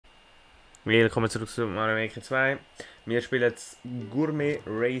Willkommen zurück zu Mario Maker 2. Wir spielen jetzt Gourmet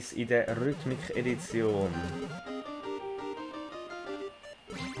Race in der Rhythmik Edition.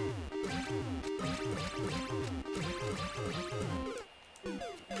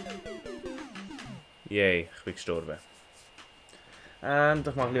 Yay, ich bin gestorben. Und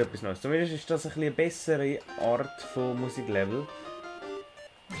ich mache etwas Neues. Zumindest ist das eine bessere Art von Musiklevel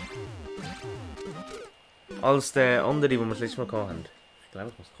als der andere, den wir das letzte Mal hatten. Ich glaube,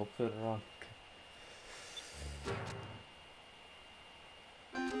 ich muss Kopfhörer an.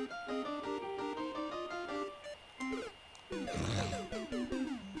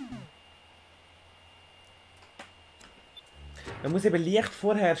 Man muss eben leicht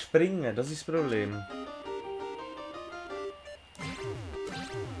vorher springen, das ist das Problem.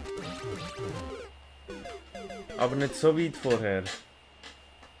 Aber nicht so weit vorher.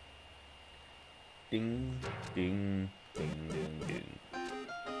 Ding, ding, ding, ding, ding.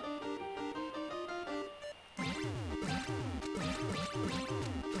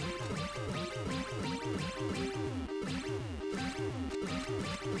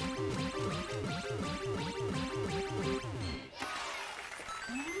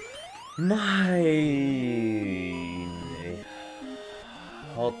 Meine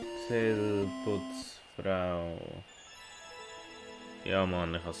Hotelputzfrau. Ja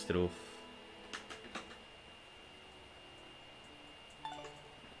Mann, ich hab's drauf.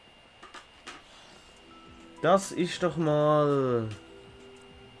 Das ist doch mal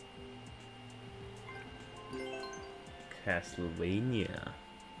Castlevania.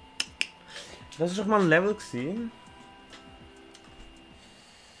 Das ist doch mal ein Level gewesen.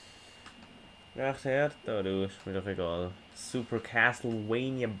 Recht her, da du, ist mir doch egal. Super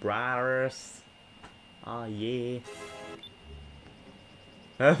Castlevania Brothers. Ah je.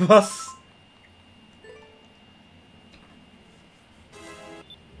 Was?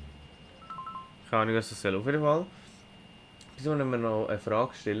 Keine Ahnung, was das soll. Auf jeden Fall. Wieso müssen wir noch eine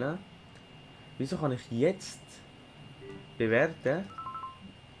Frage stellen? Wieso kann ich jetzt bewerten,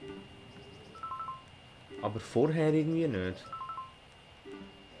 aber vorher irgendwie nicht?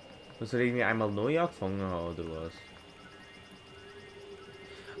 Muss er irgendwie einmal neu angefangen haben, oder was?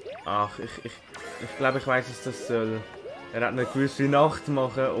 Ach, ich glaube, ich weiß, was das soll. Er hat nicht gewusst, wie Nacht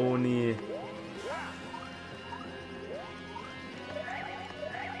machen ohne...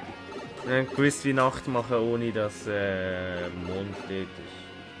 Er hat gewusst, wie Nacht machen ohne dass Mond dort ist.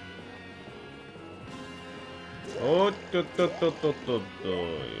 Oh,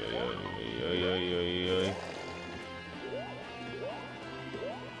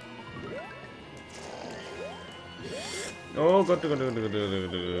 Oh Gott, oh Gott, oh Gott, oh Gott, oh Gott, oh Gott,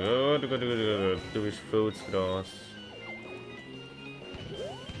 oh Gott, oh Gott, du bist voll zu krass.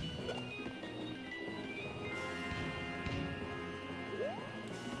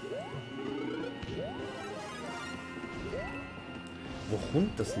 Wo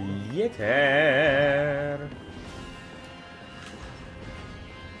kommt das Lied her?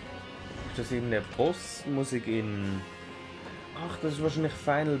 Ist das irgendeine Bossmusik in... Ach, das ist wahrscheinlich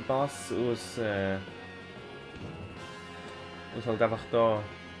Final Boss aus... Ist halt einfach da.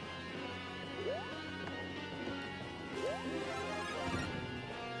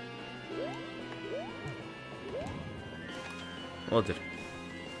 Oder?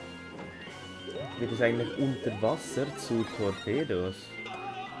 Wird es eigentlich unter Wasser zu Torpedos?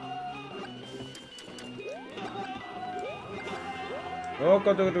 Oh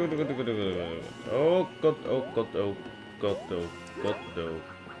Gott, oh Gott, oh Gott, oh Gott, oh Gott, oh Gott, oh Gott, oh Gott, oh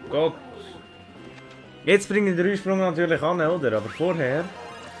Gott. Jetzt bringe ich den Ursprung natürlich an, oder? Aber vorher,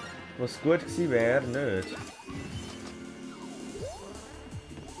 was gut gewesen wäre, nicht.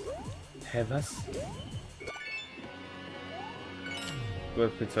 Hä, was? Gut,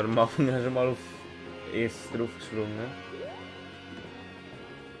 ich bin zwar am Anfang schon mal auf S draufgesprungen.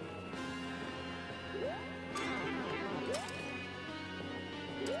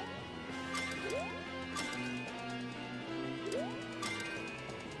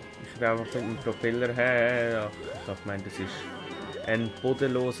 Ich bin einfach mit dem Propeller her. Ach, ich habe gemeint, das ist ein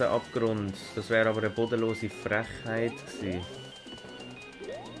bodenloser Abgrund. Das wäre aber eine bodenlose Frechheit gewesen.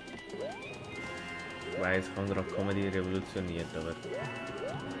 Ich weiss, ich habe gerade Comedy revolutioniert, aber...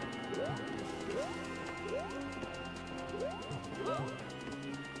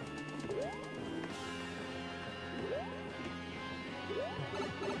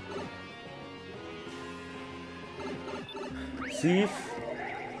 Sief,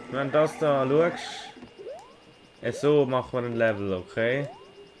 wenn du das da schaust, so machen wir ein Level, okay?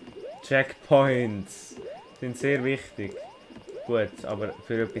 Checkpoints sind sehr wichtig. Gut, aber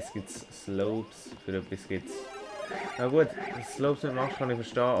für etwas gibt es Slopes, für etwas gibt es... Na gut, Slopes nicht machen kann ich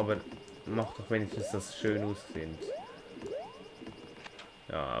verstehen, aber macht doch wenigstens das schön aussehen.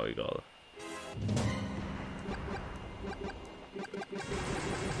 Ja, auch egal.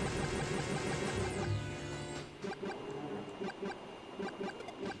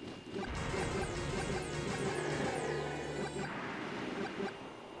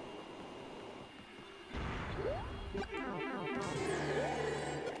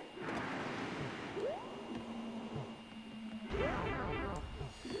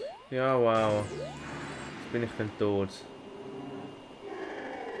 Ja, wow. Jetzt bin ich dann tot.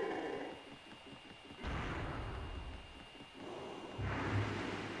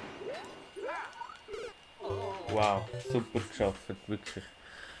 Wow, super geschafft, wirklich.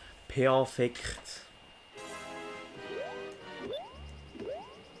 Perfekt.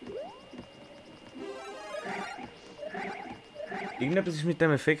 Irgendetwas ist mit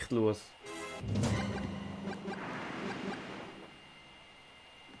dem Effekt los.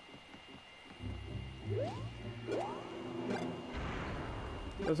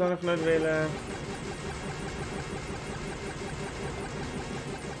 Das soll ich nicht wählen.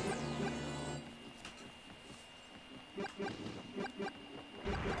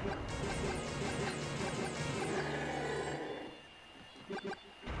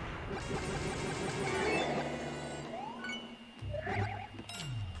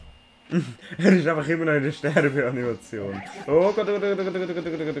 Er ist einfach immer noch in der Sterbeanimation. Oh Gott, oh Gott, oh Gott, oh Gott, oh Gott,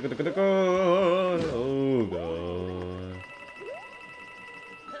 oh Gott, oh Gott, oh Gott.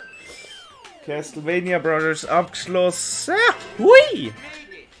 Castlevania Brothers abgeschlossen. Hui!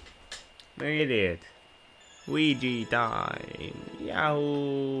 Made it. Ouija time.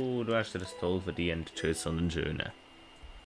 Yahoo! Du hast dir das toll verdient. Tschüss und einen schönen.